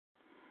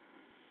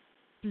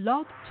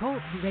Blog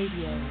Talk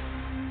Radio.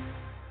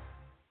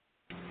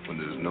 When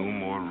there's no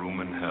more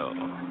room in hell,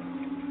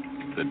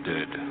 the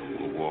dead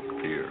will walk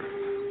the earth.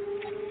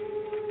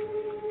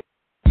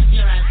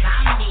 You're a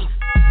zombie.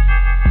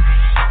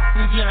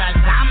 You're a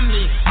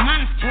zombie.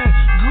 Monster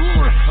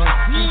ghoul.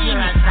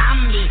 You're a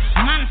zombie.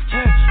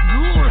 Monster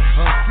ghoul.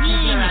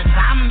 You're a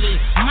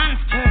zombie.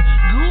 Monster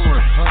ghoul.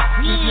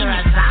 You're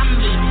a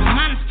zombie.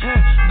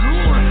 Monster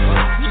ghoul.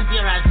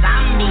 You're a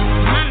zombie.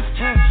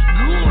 Monster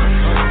ghoul.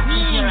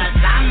 You're a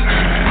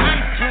zombie.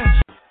 Monster.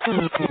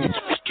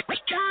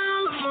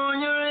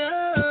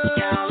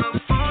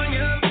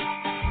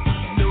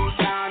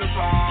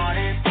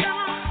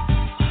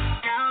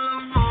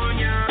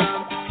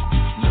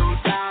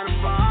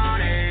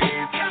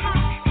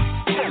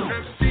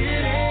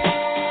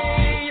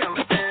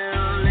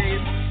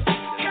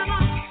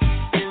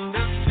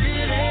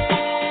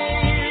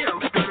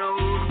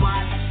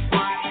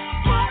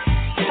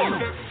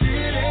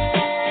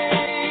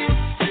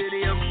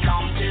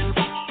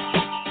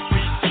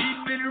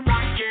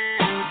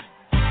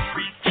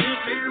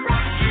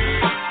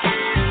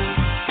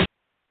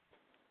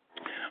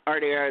 All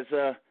right,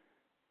 guys,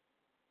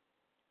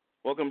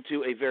 welcome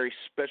to a very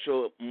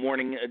special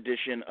morning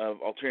edition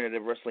of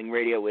Alternative Wrestling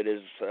Radio. It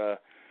is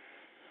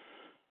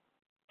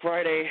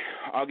Friday,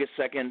 August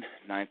 2nd,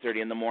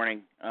 9:30 in the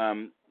morning.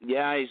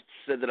 I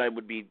said that I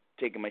would be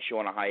taking my show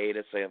on a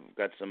hiatus. I've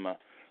got some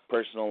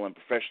personal and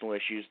professional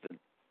issues that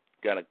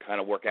got to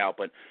kind of work out,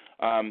 but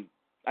I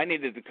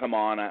needed to come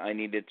on. I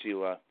needed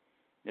to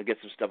get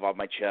some stuff off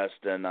my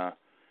chest, and I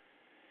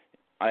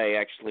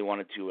actually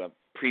wanted to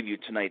preview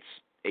tonight's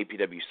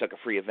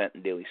APWSuckaFree event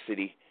in Daly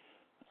City.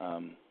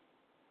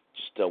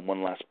 Just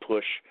one last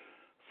push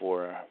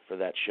for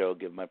that show.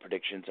 Give my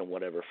predictions and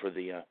whatever for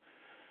the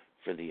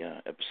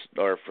episode,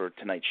 or for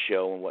tonight's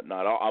show and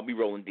whatnot. I'll be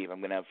rolling deep. I'm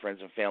going to have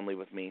friends and family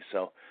with me,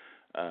 so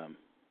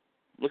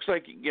looks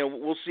like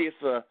we'll see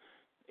if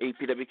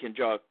APW can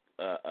draw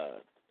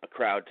a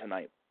crowd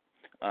tonight.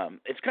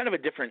 It's kind of a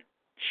different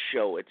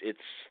show. It's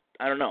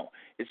I don't know.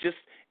 It's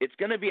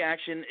going to be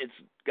action. It's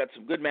got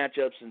some good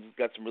matchups and it's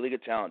got some really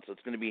good talent, so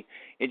it's going to be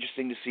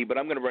interesting to see. But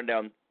I'm going to run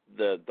down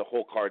the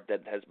whole card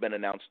that has been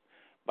announced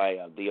by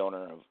the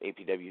owner of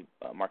APW,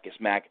 Marcus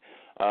Mack.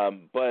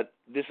 But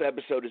this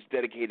episode is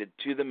dedicated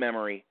to the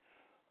memory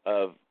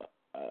of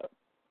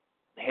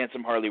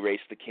Handsome Harley Race,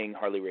 the King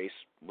Harley Race,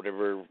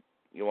 whatever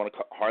you want to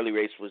call. Harley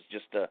Race was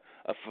just a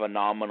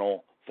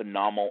phenomenal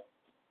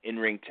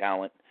in-ring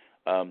talent.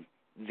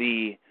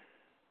 The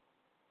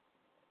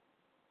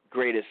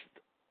greatest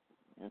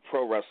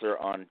pro wrestler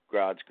on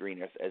God's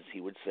green earth, as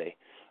he would say.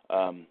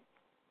 The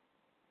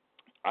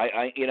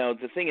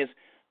thing is,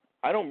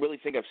 I don't really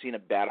think I've seen a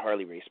bad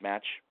Harley Race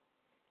match.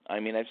 I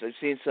mean, I've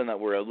seen some that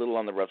were a little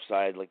on the rough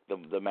side, like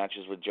the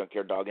matches with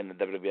Junkyard Dog and the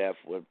WWF,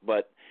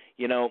 but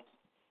they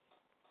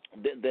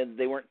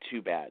weren't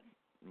too bad.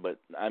 But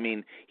I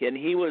mean, and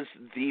he was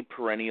the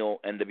perennial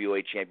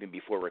NWA champion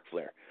before Ric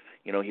Flair.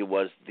 He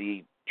was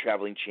the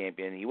traveling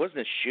champion. He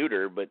wasn't a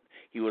shooter, but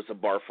he was a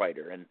bar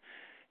fighter, and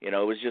it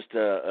was just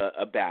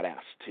a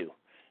badass, too.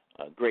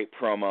 A great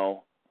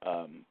promo,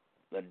 a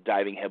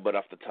diving headbutt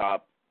off the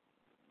top.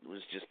 It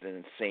was just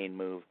an insane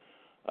move.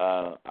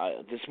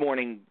 This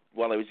morning,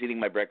 while I was eating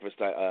my breakfast,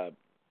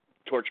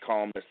 Torch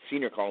columnist,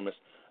 senior columnist,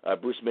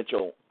 Bruce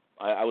Mitchell,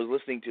 I was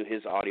listening to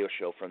his audio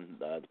show from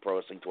the Pro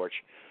Wrestling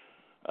Torch,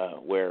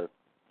 where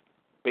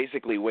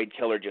basically Wade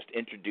Keller just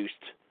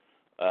introduced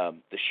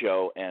the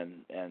show,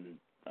 and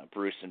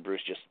Bruce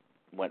just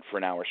went for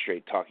an hour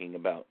straight talking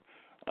about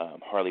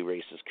Harley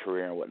Race's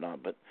career and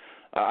whatnot. But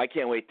I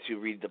can't wait to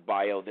read the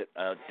bio that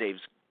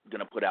Dave's going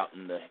to put out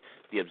in the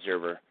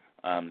Observer.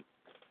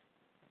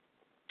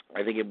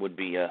 I think it would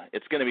be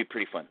it's going to be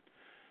pretty fun.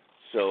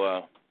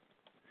 So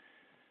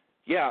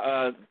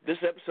this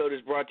episode is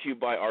brought to you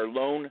by our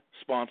lone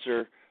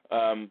sponsor,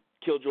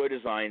 Killjoy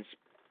Designs.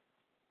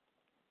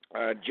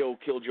 Joe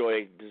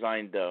Killjoy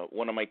designed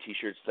one of my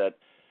T-shirts that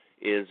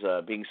is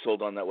being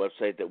sold on that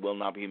website that will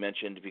not be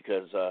mentioned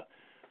because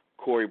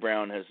Corey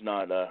Brown has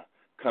not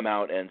come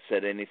out and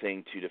said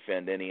anything to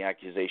defend any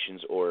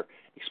accusations or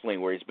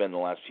explain where he's been the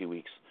last few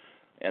weeks.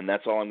 And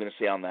that's all I'm going to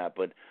say on that.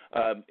 But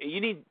you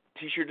need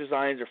T-shirt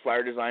designs or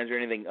flyer designs or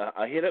anything,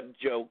 hit up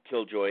Joe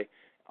Killjoy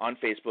on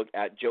Facebook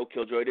at Joe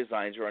Killjoy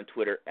Designs or on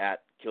Twitter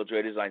at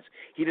Killjoy Designs.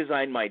 He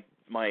designed my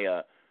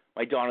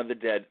Dawn of the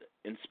Dead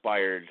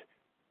inspired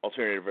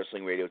Alternative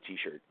Wrestling Radio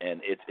T-shirt,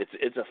 and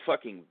it's a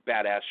fucking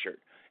badass shirt.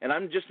 And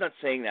I'm just not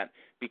saying that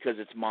because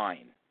it's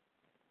mine,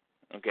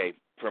 okay,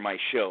 for my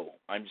show.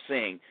 I'm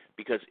saying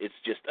because it's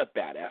just a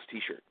badass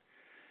T-shirt,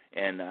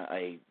 and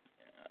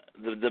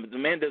the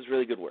man does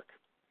really good work.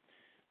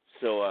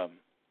 So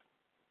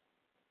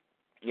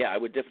I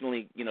would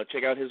definitely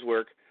check out his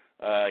work.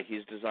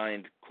 He's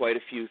designed quite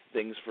a few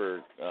things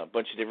for a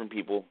bunch of different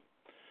people.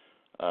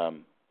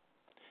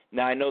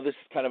 Now I know this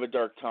is kind of a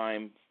dark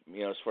time,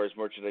 as far as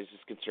merchandise is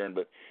concerned,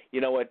 but you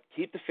know what?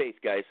 Keep the faith,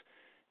 guys,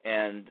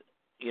 and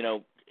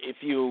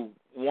if you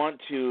want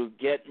to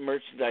get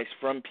merchandise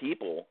from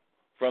people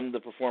from the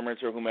performers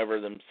or whomever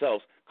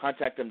themselves,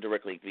 contact them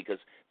directly because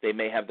they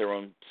may have their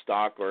own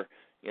stock or,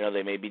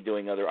 they may be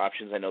doing other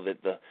options. I know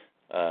that the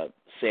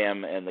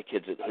Sam and the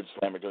kids at Hood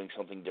Slam are doing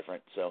something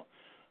different. So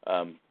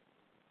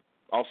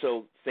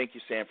also, thank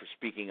you, Sam, for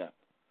speaking up.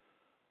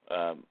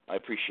 I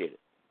appreciate it.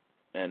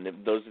 And if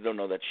those that don't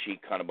know, that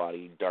Sheik,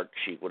 Kanabati, Dark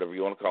Sheik, whatever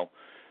you want to call,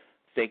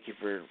 thank you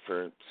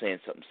for saying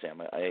something,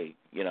 Sam.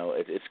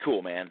 It's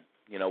cool, man.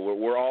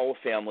 We're all a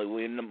family.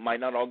 We might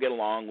not all get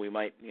along. We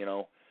might,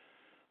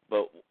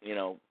 but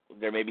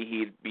there may be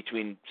heat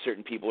between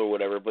certain people or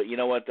whatever. But you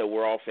know what? Though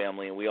we're all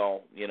family, and we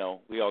all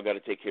got to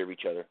take care of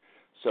each other.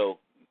 So,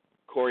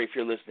 Corey, if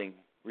you're listening,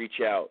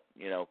 reach out.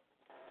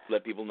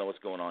 Let people know what's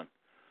going on.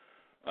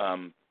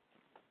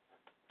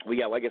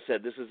 Like I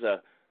said, this is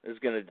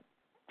going to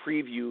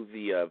preview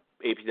the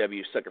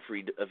APW Sucker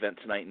Free event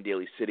tonight in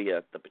Daly City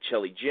at the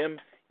Pacelli Gym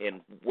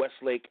in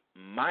Westlake,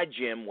 my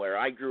gym where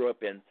I grew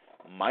up in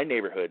my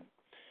neighborhood.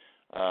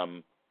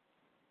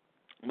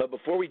 But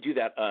before we do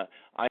that,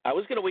 I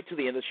was going to wait till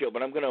the end of the show,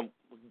 but I'm going to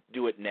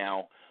do it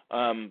now.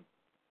 I'm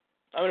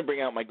going to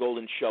bring out my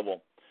golden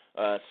shovel.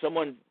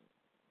 Some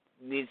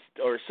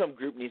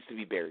group needs to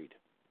be buried.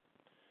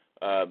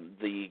 I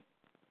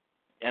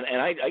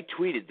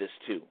tweeted this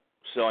too.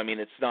 So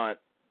it's not.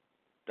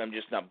 I'm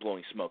just not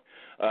blowing smoke.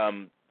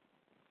 The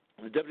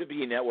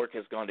WWE Network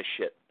has gone to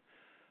shit.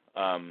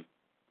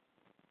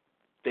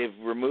 They've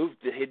removed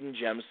the hidden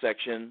gems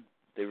section.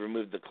 They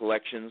removed the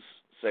collections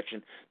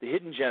section. The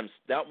hidden gems.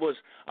 I was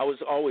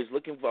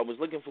looking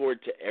forward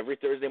to every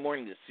Thursday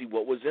morning to see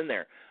what was in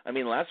there.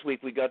 Last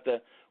week we got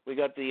the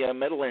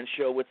Meadowlands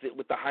show with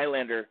the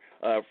Highlander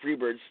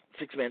Freebirds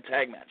 6-man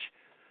tag match.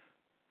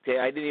 Okay,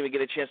 I didn't even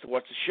get a chance to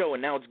watch the show,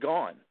 and now it's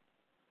gone.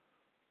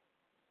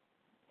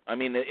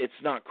 It's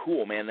not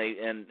cool, man.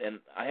 And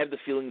I have the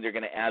feeling they're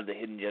going to add the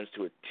hidden gems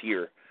to a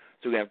tier,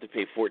 so we're going to have to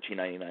pay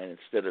 $14.99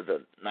 instead of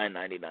the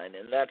 $9.99,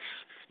 and that's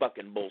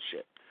fucking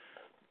bullshit.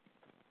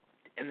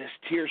 And this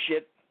tier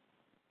shit,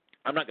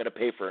 I'm not going to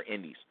pay for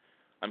indies.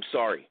 I'm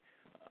sorry.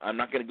 I'm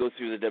not going to go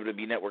through the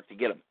WWE Network to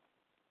get them.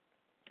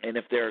 And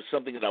if there's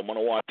something that I want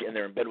to watch and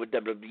they're in bed with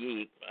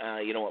WWE,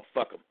 you know what?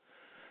 Fuck them.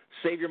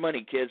 Save your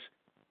money, kids.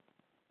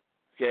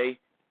 Okay?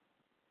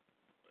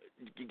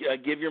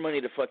 Give your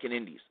money to fucking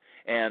indies.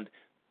 And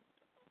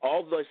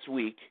all this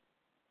week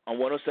on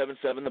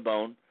 107.7 The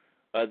Bone,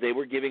 they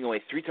were giving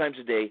away 3 times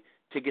a day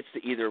tickets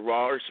to either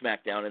Raw or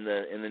SmackDown in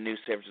the new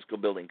San Francisco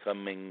building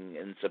coming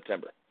in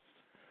September.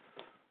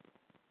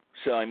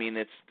 So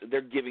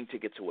they're giving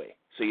tickets away,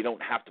 so you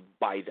don't have to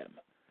buy them.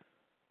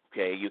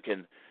 Okay, you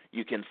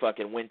can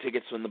fucking win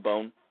tickets from the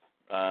Bone.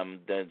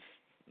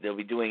 They'll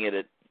be doing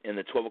it in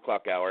the 12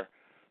 o'clock hour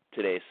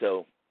today.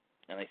 So.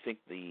 And I think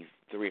the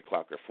 3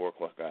 o'clock or 4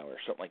 o'clock hour or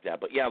something like that.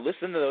 But, yeah,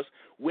 listen to those.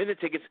 Win the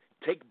tickets.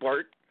 Take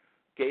BART,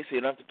 okay, so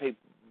you don't have to pay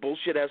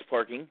bullshit-ass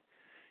parking,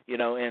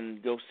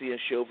 and go see a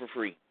show for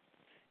free.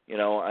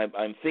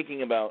 I'm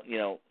thinking about,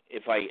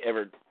 if I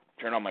ever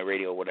turn on my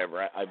radio or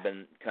whatever. I've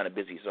been kind of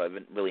busy, so I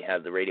haven't really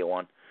had the radio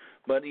on.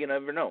 But you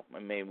never know. I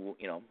may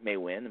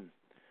win,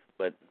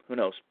 but who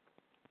knows.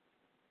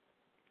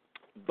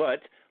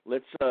 But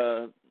let's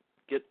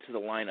get to the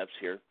lineups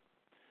here.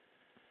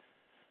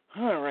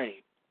 All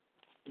right.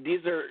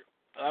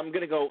 I'm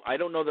going to go, I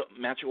don't know the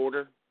match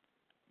order,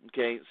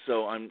 okay,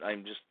 so I'm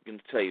just going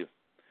to tell you.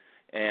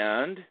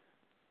 And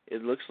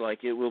it looks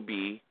like it will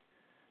be,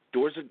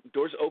 doors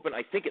open,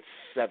 I think it's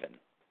 7,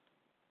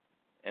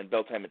 and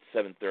bell time at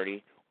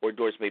 7:30, or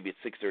doors maybe at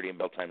 6:30 and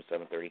bell time at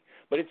 7:30.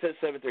 But it says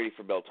 7:30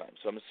 for bell time,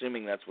 so I'm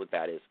assuming that's what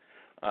that is.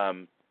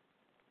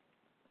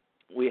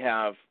 We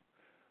have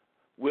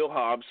Will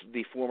Hobbs,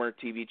 the former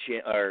TV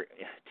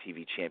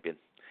champion,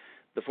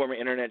 the former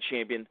internet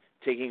champion,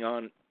 taking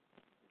on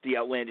the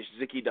outlandish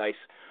Zicky Dice.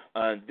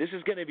 This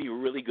is going to be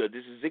really good.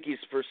 This is Zicky's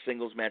first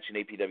singles match in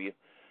APW,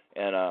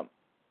 and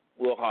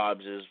Will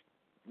Hobbs is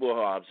Will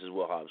Hobbs.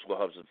 Will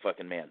Hobbs is a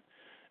fucking man.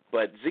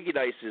 But Zicky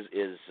Dice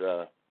is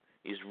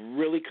he's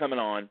really coming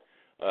on.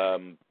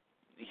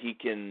 He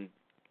can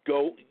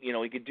go,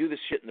 he could do this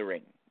shit in the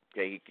ring.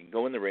 Okay, he can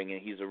go in the ring,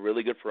 and he's a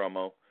really good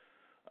promo.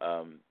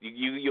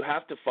 You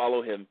have to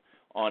follow him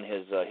on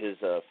his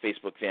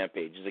Facebook fan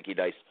page, Zicky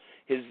Dice.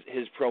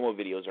 His promo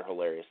videos are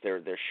hilarious.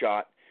 They're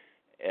shot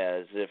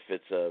as if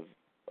it's a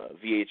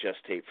VHS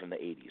tape from the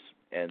 80s.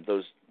 And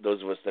those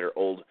of us that are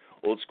old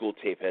school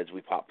tape heads,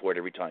 we pop for it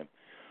every time.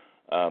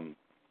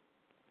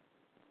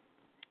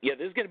 Yeah,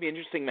 this is going to be an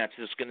interesting match.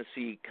 Just going to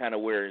see kind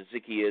of where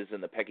Zicky is in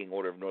the pecking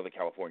order of Northern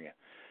California,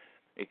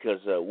 because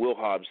Will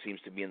Hobbs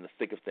seems to be in the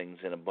thick of things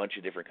in a bunch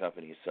of different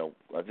companies. So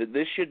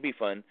this should be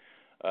fun.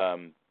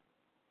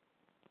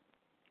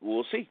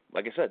 We'll see,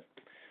 like I said.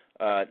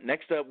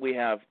 Next up, we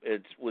have,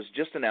 it was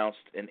just announced,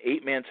 an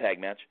 8-man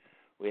tag match.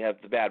 We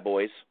have the Bad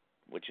Boys,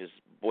 which is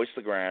Boyce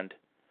LeGrand.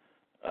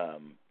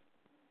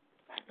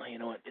 You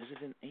know what? Is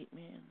it an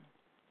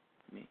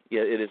 8-man?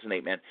 Yeah, it is an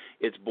 8-man.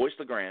 It's Boyce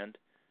LeGrand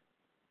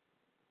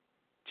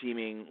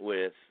teaming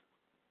with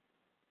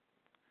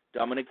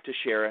Dominic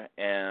Teixeira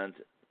and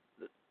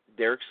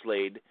Derek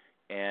Slade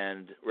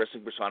and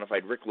Wrestling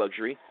Personified Rick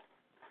Luxury.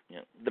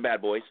 the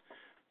Bad Boys,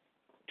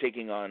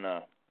 taking on,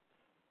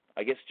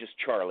 I guess, just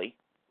Charlie,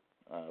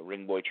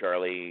 Ring Boy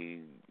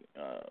Charlie,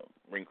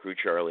 Ring Crew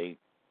Charlie,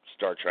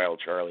 Star Child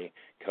Charlie,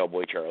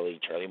 Cowboy Charlie,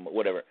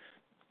 whatever.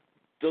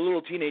 The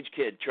little teenage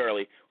kid,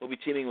 Charlie, will be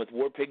teaming with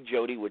War Pig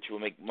Jody, which will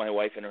make my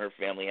wife and her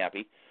family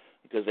happy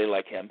because they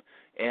like him.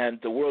 And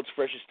the world's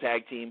freshest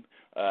tag team,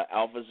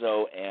 Alpha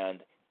Zoe and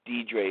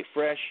D-Dre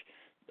Fresh.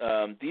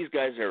 These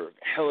guys are a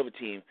hell of a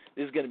team.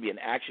 This is going to be an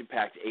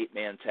action-packed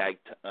 8-man tag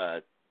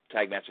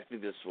match. I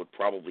think this would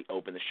probably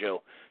open the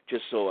show,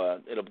 just so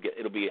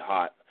it'll be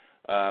hot.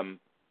 I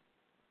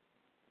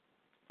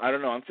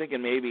don't know. I'm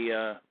thinking maybe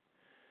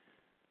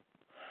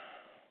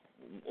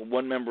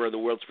one member of the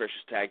world's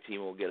freshest tag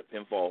team will get a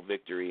pinfall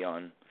victory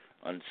on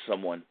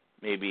someone,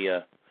 maybe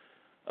a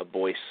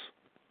Boyce,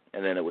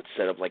 and then it would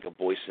set up like a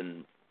Boyce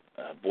and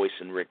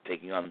Rick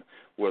taking on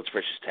world's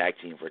freshest tag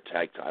team for a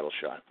tag title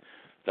shot.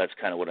 That's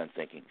kind of what I'm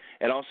thinking.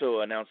 And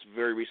also announced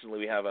very recently,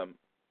 we have a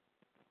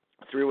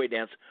three-way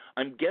dance.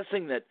 I'm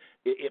guessing that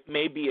it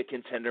may be a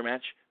contender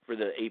match for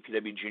the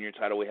APW Junior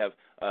title. We have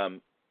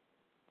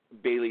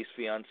Bailey's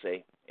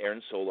fiance,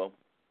 Aaron Solo.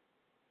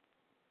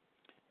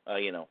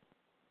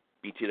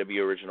 BTW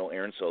original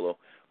Aaron Solo,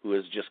 who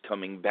is just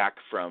coming back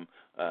from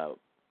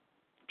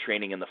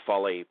training in the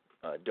Fale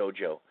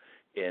dojo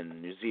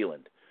in New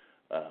Zealand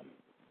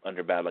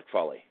under Bad Luck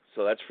Fale.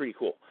 So that's pretty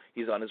cool.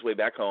 He's on his way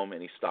back home,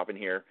 and he's stopping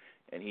here,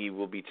 and he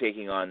will be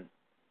taking on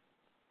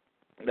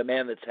the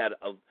man that's had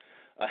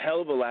a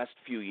hell of a last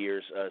few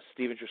years,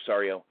 Steven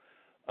Tresario.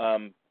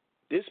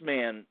 This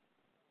man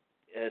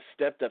has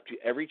stepped up to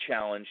every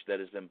challenge that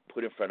has been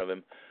put in front of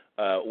him,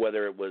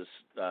 whether it was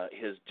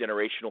his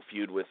generational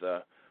feud with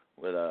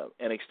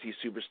NXT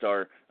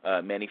superstar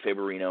Manny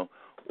Favorino,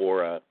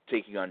 or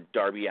taking on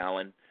Darby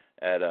Allin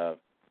at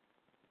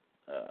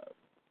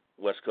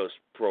West Coast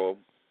Pro,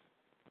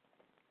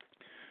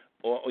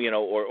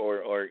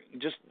 or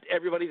just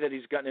everybody that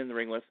he's gotten in the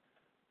ring with.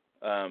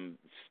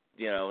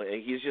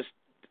 He's just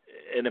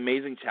an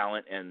amazing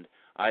talent, and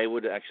I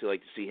would actually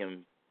like to see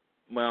him.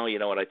 Well, you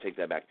know what? I take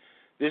that back.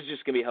 This is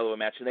just going to be a hell of a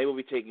match, and they will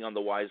be taking on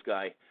the Wise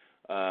Guy.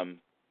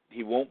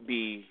 He won't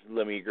be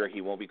Lemiger.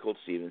 He won't be Colt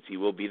Stevens. He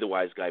will be the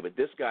Wise Guy. But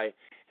this guy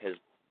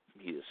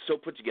he is so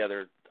put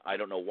together. I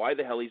don't know why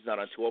the hell he's not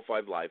on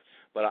 205 Live,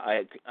 but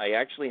I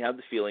actually have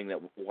the feeling that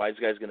Wise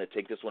Guy's going to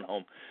take this one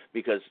home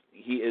because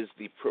he is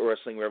the Pro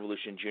Wrestling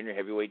Revolution Junior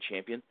Heavyweight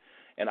Champion,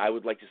 and I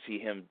would like to see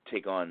him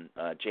take on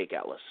Jake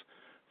Atlas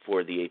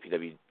for the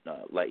APW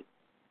Light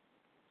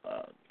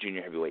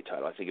Junior Heavyweight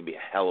title. I think it'd be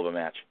a hell of a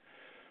match.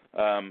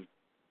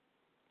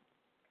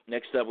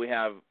 Next up, we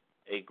have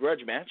a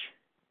grudge match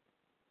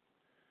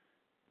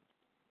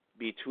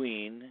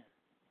between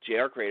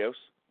J.R. Kratos,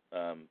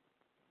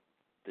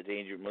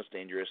 the most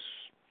dangerous,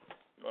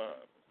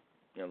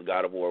 the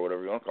God of War,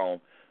 whatever you want to call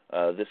him.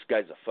 This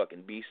guy's a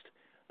fucking beast.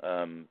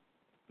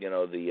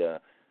 The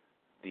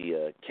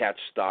catch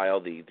style,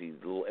 the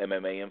little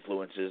MMA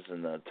influences,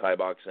 and the Thai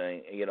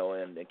boxing,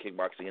 and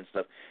kickboxing and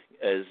stuff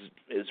is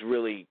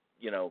really,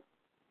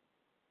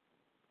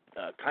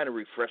 kind of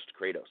refreshed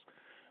Kratos.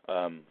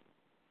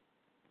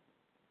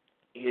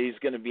 He's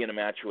going to be in a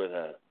match with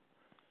the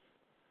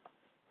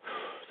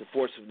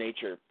force of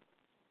nature,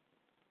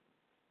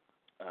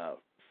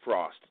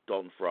 Frost,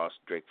 Dalton Frost,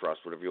 Drake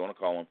Frost, whatever you want to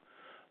call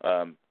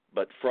him.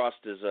 But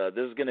Frost is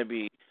this is going to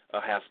be a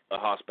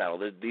house battle.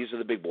 These are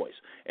the big boys,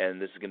 and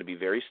this is going to be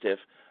very stiff.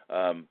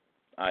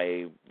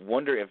 I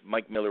wonder if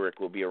Mike Millerick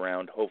will be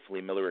around.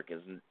 Hopefully Millerick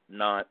is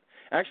not.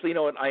 Actually, you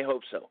know what? I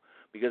hope so,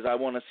 because I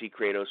want to see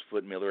Kratos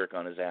put Millerick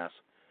on his ass,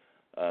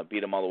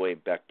 beat him all the way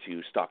back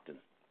to Stockton.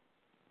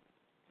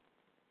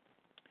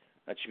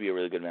 That should be a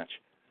really good match.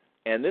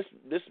 And this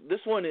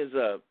one is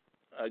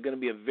going to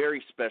be a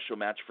very special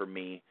match for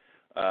me.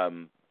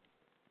 I'm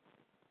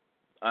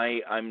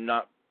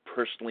not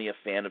personally a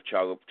fan of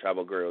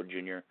Chavo Guerrero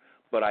Jr.,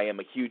 but I am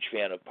a huge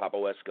fan of Papa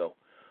Esco.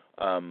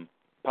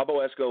 Papa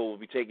Esco will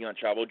be taking on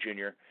Chavo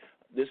Jr.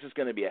 This is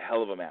going to be a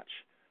hell of a match.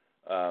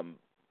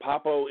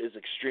 Papo is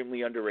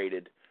extremely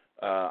underrated.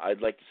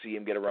 I'd like to see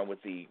him get a run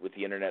with the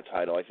internet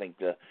title. I think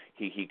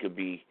he could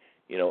be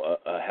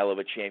a hell of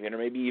a champion, or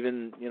maybe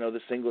even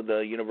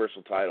the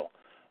universal title.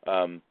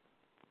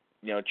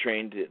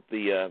 Trained at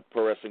the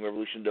Pro Wrestling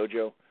Revolution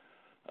dojo,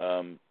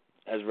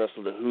 has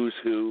wrestled a who's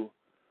who,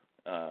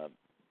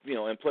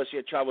 and plus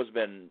Chavo's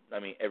been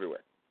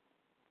everywhere.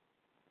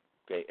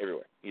 Okay,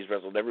 everywhere. He's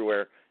wrestled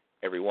everywhere,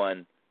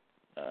 everyone.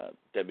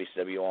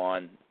 WCW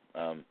on.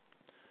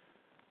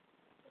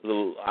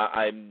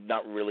 I'm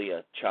not really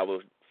a Chavo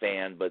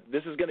fan, but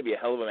this is going to be a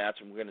hell of a match,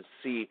 and we're going to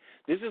see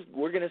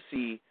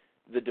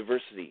the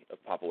diversity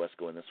of Papa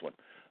Esco in this one.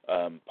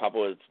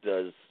 Papa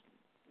does,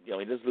 he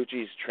does lucha.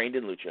 He's trained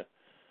in lucha,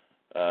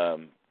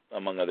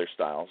 among other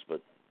styles,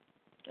 but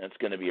it's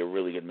going to be a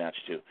really good match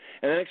too.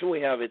 And the next one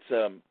we have, it's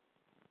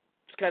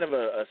kind of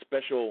a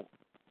special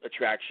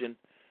attraction.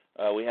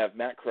 We have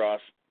Matt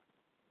Cross,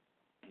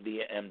 the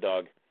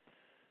M-Dog,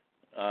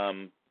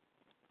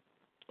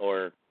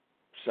 or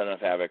Son of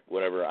Havoc,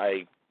 whatever.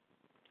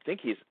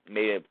 think he's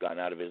may have gotten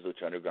out of his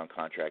Lucha Underground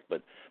contract.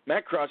 But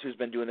Matt Cross, who's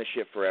been doing this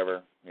shit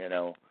forever,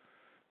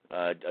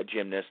 a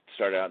gymnast,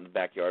 started out in the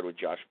backyard with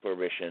Josh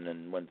Prohibition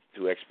and went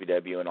through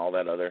XPW and all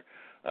that other,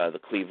 the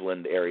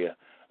Cleveland area.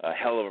 A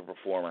hell of a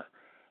performer.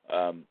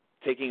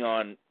 Taking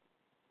on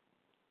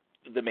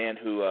the man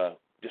who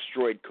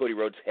destroyed Cody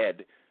Rhodes'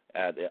 head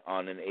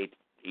on an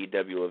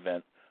AEW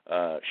event,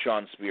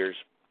 Shawn Spears.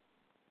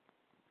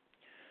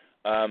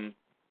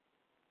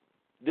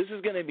 This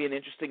is going to be an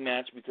interesting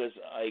match because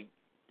I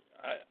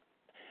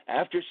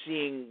after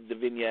seeing the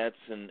vignettes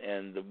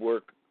and the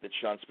work that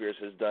Shawn Spears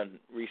has done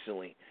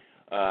recently,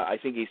 I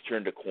think he's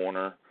turned a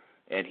corner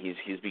and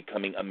he's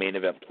becoming a main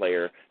event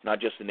player, not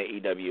just in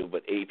AEW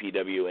but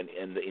APW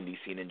and the indie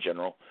scene in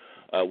general.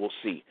 We'll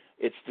see.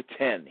 It's the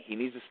 10. He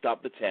needs to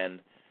stop the 10.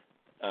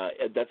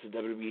 That's a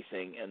WWE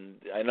thing, and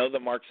I know the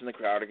marks in the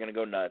crowd are going to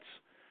go nuts,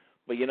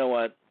 but you know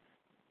what?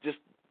 Just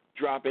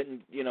drop it,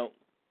 and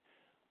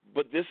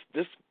But this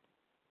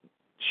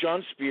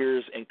Shawn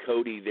Spears and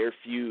Cody, their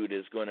feud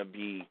is going to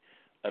be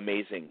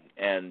amazing,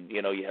 and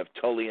you have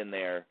Tully in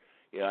there.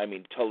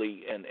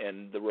 Tully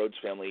and the Rhodes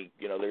family.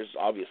 There's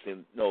obviously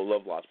no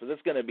love lost, but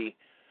it's going to be,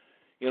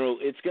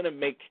 it's going to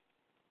make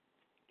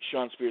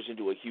Shawn Spears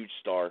into a huge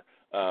star.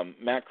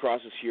 Matt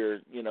Cross is here,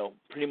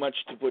 pretty much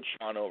to put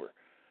Shawn over.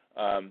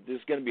 This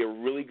is going to be a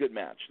really good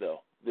match,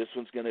 though. This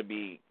one's going to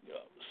be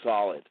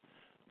solid.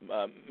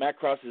 Matt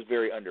Cross is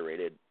very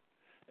underrated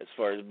as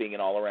far as being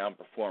an all-around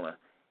performer,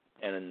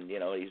 and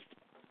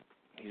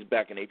he's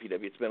back in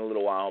APW. It's been a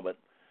little while, but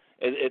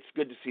it's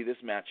good to see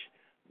this match.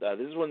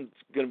 This one's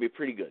going to be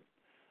pretty good.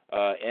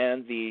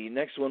 And the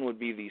next one would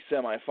be the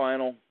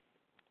semifinal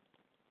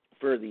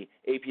for the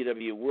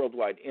APW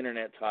Worldwide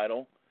Internet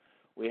title.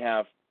 We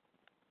have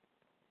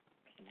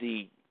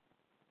the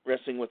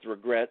Wrestling with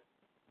Regret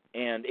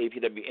and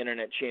APW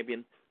Internet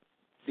Champion,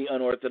 the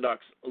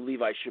unorthodox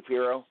Levi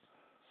Shapiro,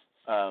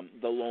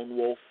 the Lone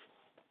Wolf,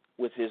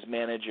 with his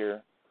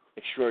manager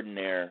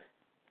extraordinaire,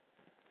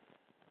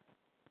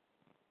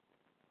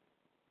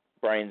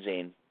 Brian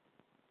Zane.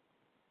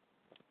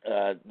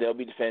 They'll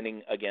be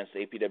defending against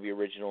APW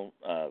original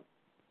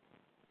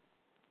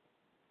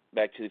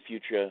Back to the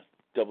Future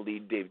Double D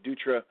Dave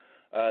Dutra.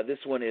 This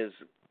one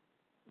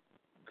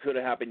could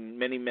have happened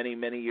many, many,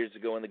 many years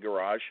ago in the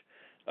garage.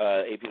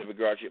 APW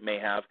Garage, it may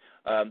have.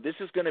 This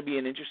is going to be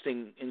an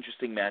interesting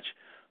match.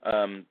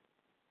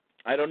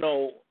 I don't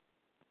know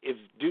if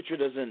Dutra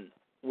doesn't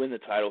win the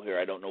title here.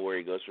 I don't know where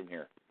he goes from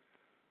here.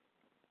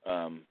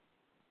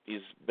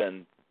 He's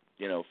been,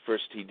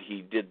 first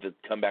he did the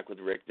comeback with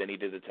Rick, then he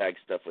did the tag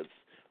stuff with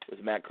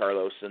Matt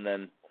Carlos, and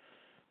then,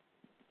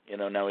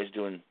 now he's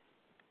doing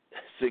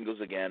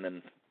singles again,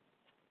 and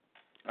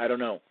I don't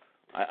know.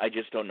 I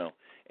just don't know.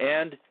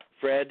 And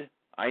Fred,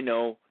 I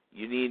know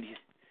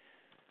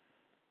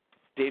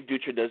Dave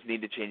Dutra does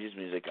need to change his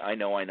music. I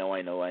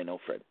know,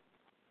 Fred.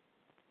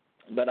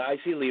 But I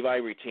see Levi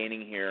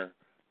retaining here.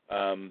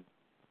 I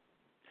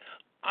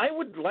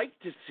would like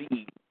to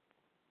see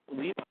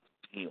Levi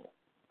heel.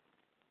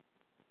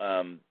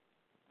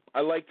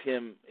 I liked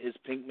his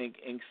Pink Mink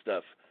Inc.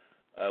 stuff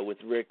with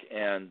Rick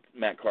and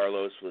Matt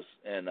Carlos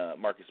and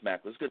Marcus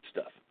Mack was good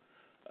stuff.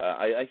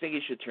 I think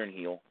he should turn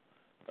heel.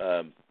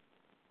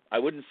 I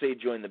wouldn't say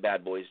join the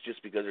Bad Boys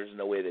just because there's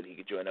no way that he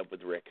could join up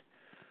with Rick.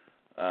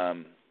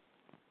 I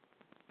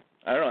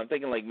don't know. I'm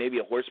thinking like maybe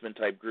a Horseman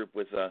type group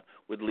with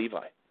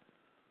Levi,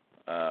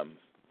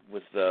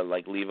 with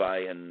like Levi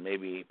and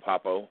maybe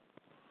Papo.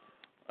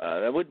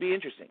 That would be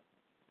interesting.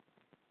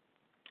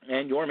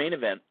 And your main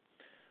event,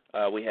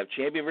 we have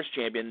champion versus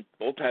champion.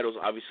 Both titles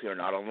obviously are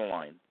not on the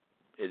line.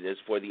 It is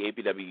for the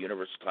APW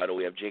Universal title.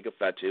 We have Jacob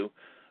Fatu,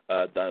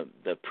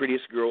 the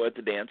prettiest girl at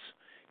the dance.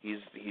 He's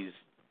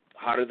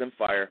hotter than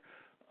fire.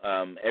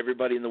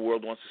 Everybody in the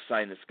world wants to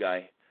sign this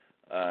guy.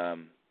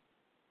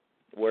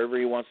 Wherever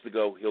he wants to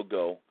go, he'll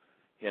go,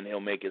 and he'll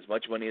make as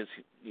much money as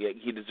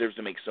he deserves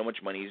to make. So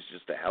much money. He's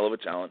just a hell of a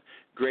talent.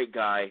 Great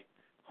guy,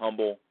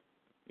 humble.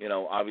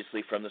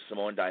 Obviously from the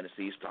Samoan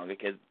dynasty, he's Tonga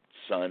Kid's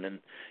son, and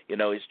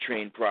he's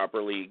trained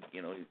properly.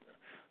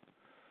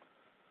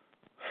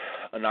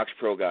 A Knox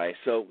Pro guy.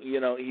 So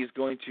he's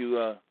going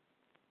to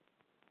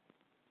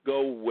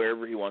go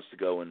wherever he wants to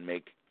go and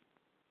make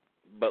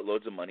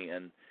buttloads of money,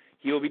 and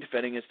he will be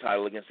defending his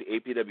title against the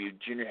APW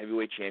Junior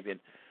Heavyweight Champion,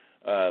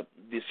 the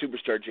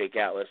superstar Jake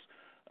Atlas,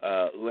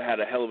 who had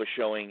a hell of a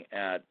showing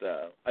at.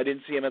 I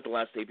didn't see him at the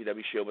last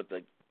APW show, but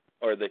the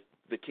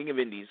King of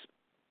Indies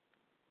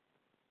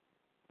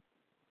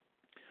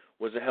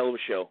was a hell of a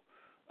show.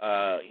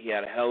 He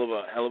had a hell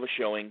of a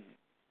showing,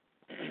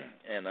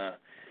 and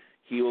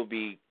he will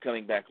be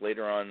coming back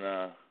later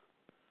on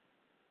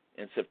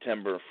in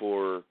September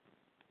for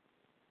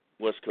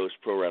West Coast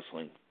Pro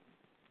Wrestling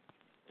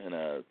in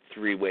a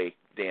 3-way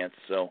dance.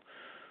 So,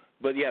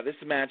 but yeah, this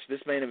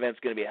main event is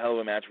going to be a hell of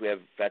a match. We have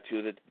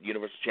Fatu, the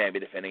Universal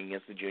Champion, defending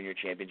against the Junior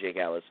Champion Jake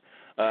Atlas.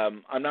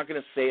 I'm not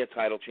going to say a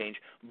title change,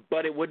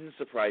 but it wouldn't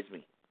surprise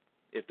me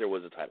if there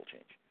was a title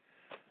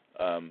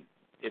change.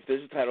 If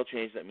there's a title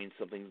change, that means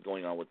something's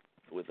going on with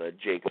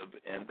Jacob,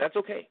 and that's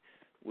okay.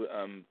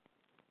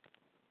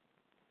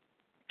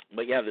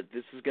 But yeah,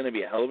 this is going to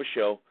be a hell of a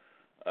show.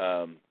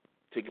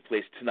 Taking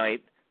place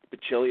tonight, at the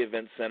Pacelli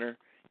Event Center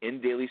in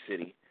Daly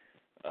City,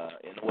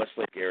 in the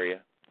Westlake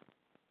area.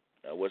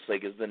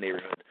 Westlake is the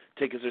neighborhood.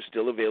 Tickets are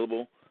still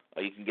available.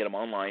 You can get them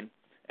online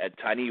at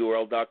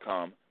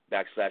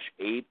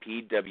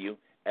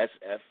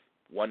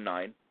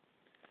tinyurl.com/APWSF19.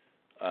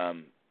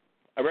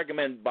 I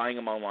recommend buying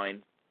them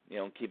online,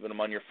 keeping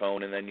them on your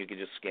phone, and then you can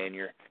just scan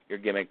your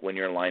gimmick when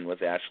you're in line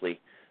with Ashley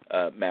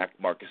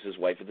Marcus's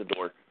wife at the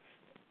door.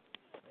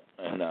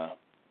 And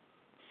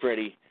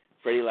Freddie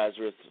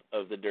Lazarus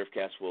of the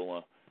Durfcast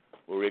will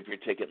rip your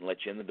ticket and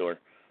let you in the door.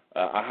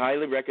 I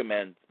highly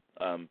recommend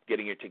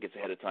getting your tickets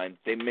ahead of time.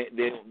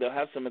 They'll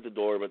have some at the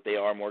door, but they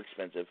are more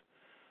expensive.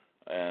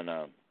 And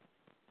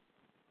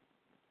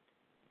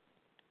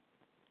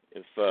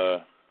if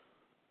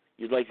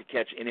you'd like to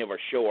catch any of our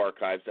show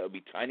archives, that would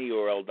be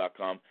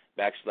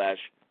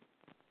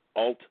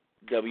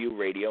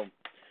tinyurl.com/AltWradio.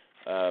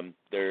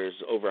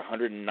 There's over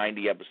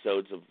 190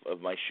 episodes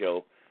of my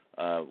show,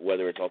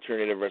 whether it's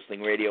alternative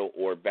wrestling radio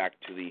or back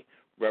to the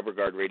Rubber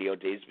Guard radio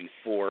days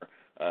before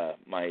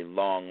my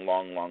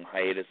long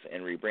hiatus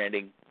and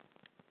rebranding.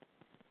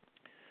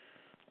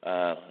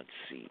 Let's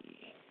see.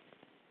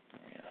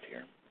 Where are we out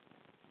here?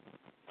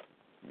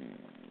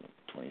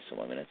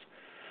 20-some minutes.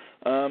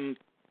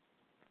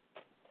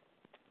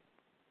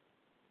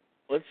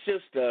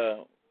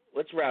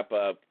 Let's wrap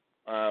up.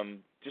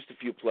 Just a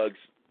few plugs.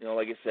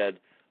 Like I said,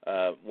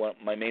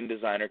 my main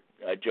designer,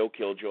 Joe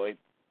Killjoy,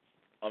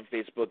 on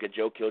Facebook at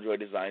Joe Killjoy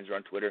Designs, or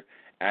on Twitter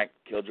at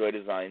Killjoy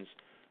Designs.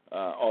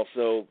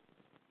 Also,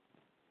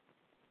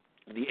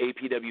 the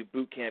APW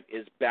Boot Camp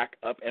is back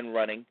up and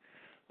running.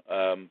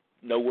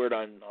 No word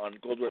on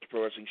Gold Rush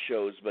Pro Wrestling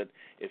shows, but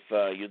if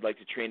you'd like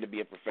to train to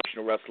be a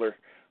professional wrestler,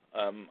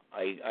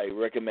 I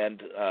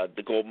recommend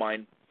the Gold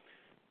Mine,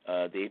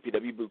 the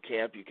APW Boot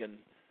Camp. You can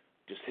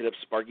just hit up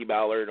Sparky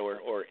Ballard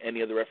or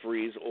any of the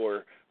referees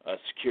or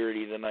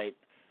security tonight.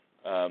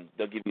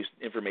 They'll give you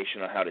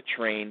information on how to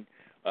train.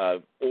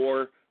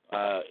 Or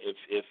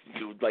if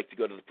you would like to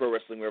go to the Pro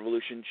Wrestling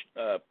Revolution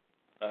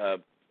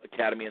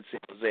Academy in San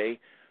Jose,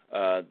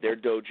 their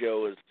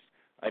dojo is,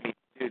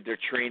 they're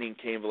training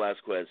Cain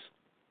Velasquez.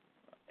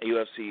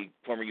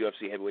 Former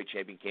UFC heavyweight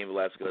champion Cain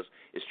Velasquez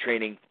is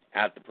training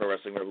at the Pro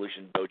Wrestling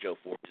Revolution dojo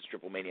for his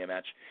Triple Mania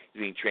match.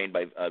 He's being trained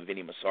by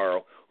Vinny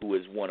Massaro, who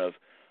is one of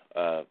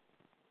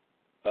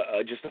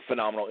just a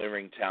phenomenal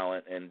in-ring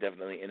talent and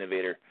definitely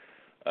innovator.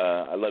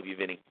 I love you,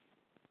 Vinny.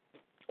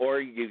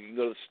 Or you can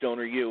go to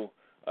Stoner U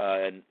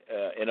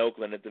in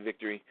Oakland at the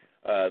Victory.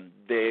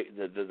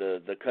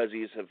 The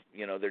Cuzzies have,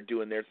 they're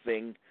doing their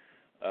thing.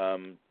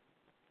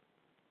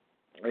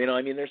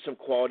 There's some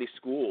quality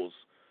schools.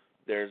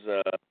 There's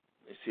the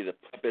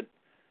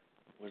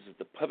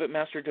Puppet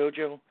Master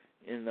Dojo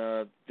in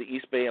the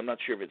East Bay. I'm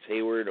not sure if it's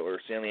Hayward or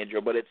San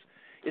Leandro, but it's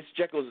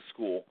Jekyll's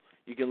school.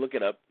 You can look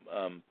it up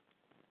on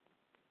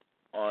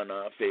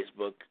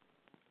Facebook.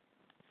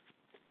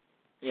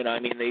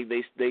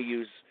 They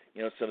use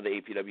some of the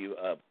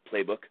APW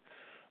playbook.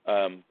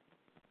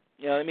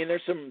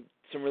 There's some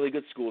really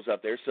good schools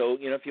out there. So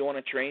if you want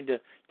to train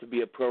to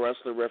be a pro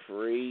wrestler,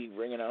 referee,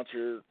 ring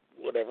announcer,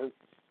 whatever,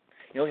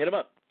 hit them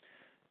up.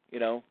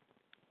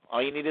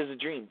 All you need is a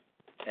dream,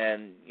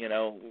 and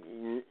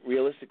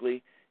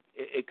realistically,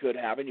 it could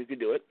happen. You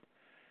could do it.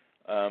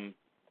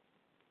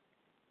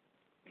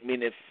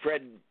 If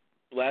Fred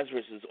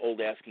Lazarus's old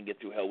ass can get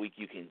through Hell Week,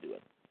 you can do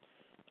it.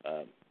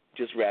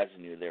 Just razzing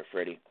you there,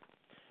 Freddie.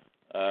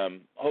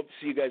 Hope to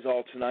see you guys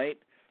all tonight.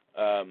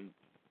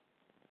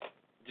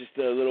 Just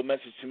a little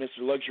message to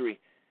Mr. Luxury.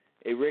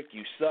 Hey, Rick,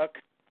 you suck,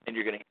 and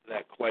you're going to hear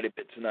that quite a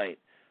bit tonight.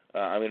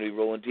 I'm going to be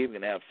rolling deep. I'm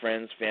going to have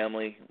friends,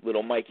 family,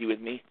 little Mikey with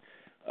me.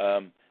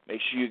 Make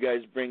sure you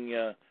guys bring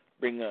that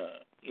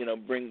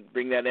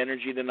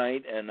energy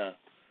tonight and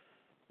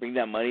bring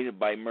that money to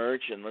buy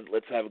merch, and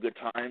let's have a good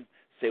time.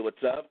 Say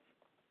what's up.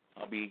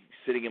 I'll be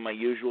sitting in my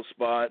usual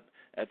spot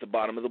at the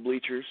bottom of the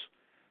bleachers,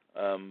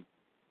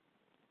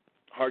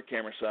 hard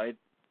camera side.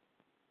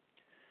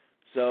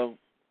 So,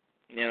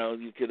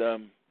 you could,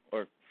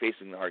 or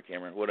facing the hard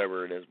camera,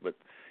 whatever it is. But,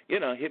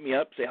 hit me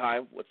up, say hi,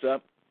 what's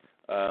up.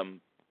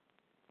 Can't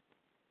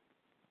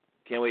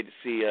wait to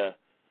see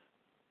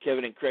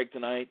Kevin and Craig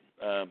tonight.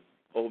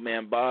 Old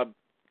Man Bob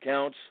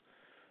Counts.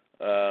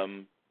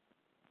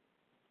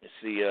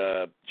 See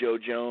Joe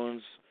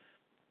Jones,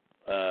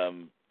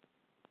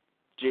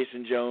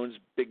 Jason Jones,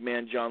 Big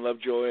Man John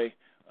Lovejoy,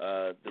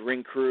 the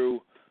Ring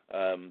Crew,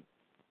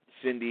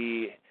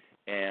 Cindy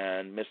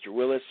and Mr.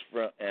 Willis,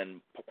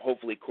 and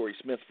hopefully Corey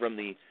Smith from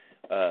the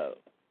No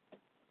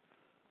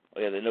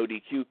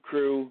DQ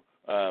crew,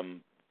 the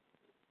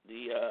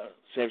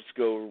San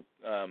Francisco.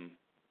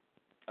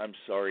 I'm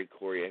sorry,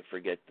 Corey, I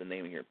forget the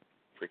name of your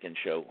freaking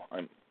show.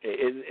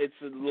 It's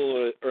a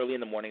little early in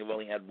the morning. I've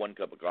only had one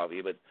cup of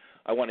coffee, but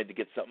I wanted to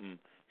get something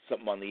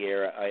on the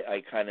air.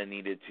 I kind of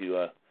needed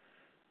to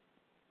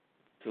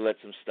let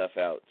some stuff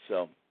out.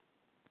 So,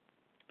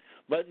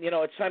 but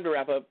it's time to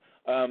wrap up.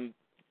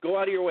 Go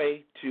out of your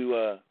way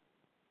to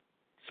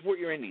support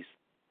your indies.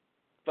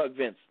 Fuck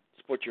Vince.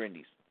 Support your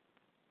indies.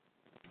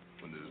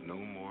 When there's no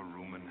more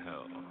room in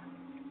hell,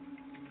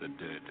 the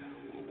dead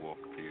will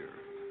walk the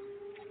earth.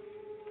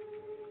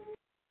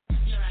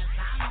 You're a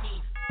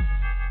zombie.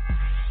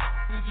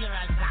 You're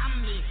a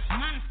zombie.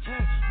 Monster.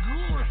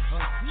 Ghoul.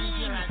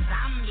 You're a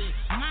zombie.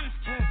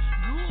 Monster.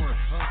 Ghoul.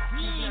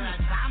 You're a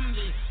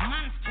zombie.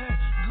 Monster.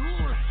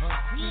 Ghoul.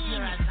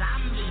 You're a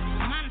zombie.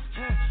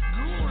 Monster.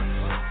 Ghoul.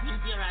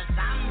 You're a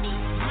zombie.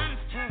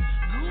 Monster.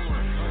 Ghoul.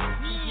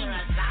 You're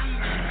a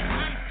zombie.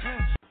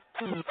 Monster.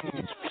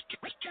 California,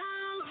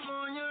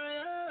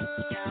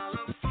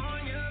 California.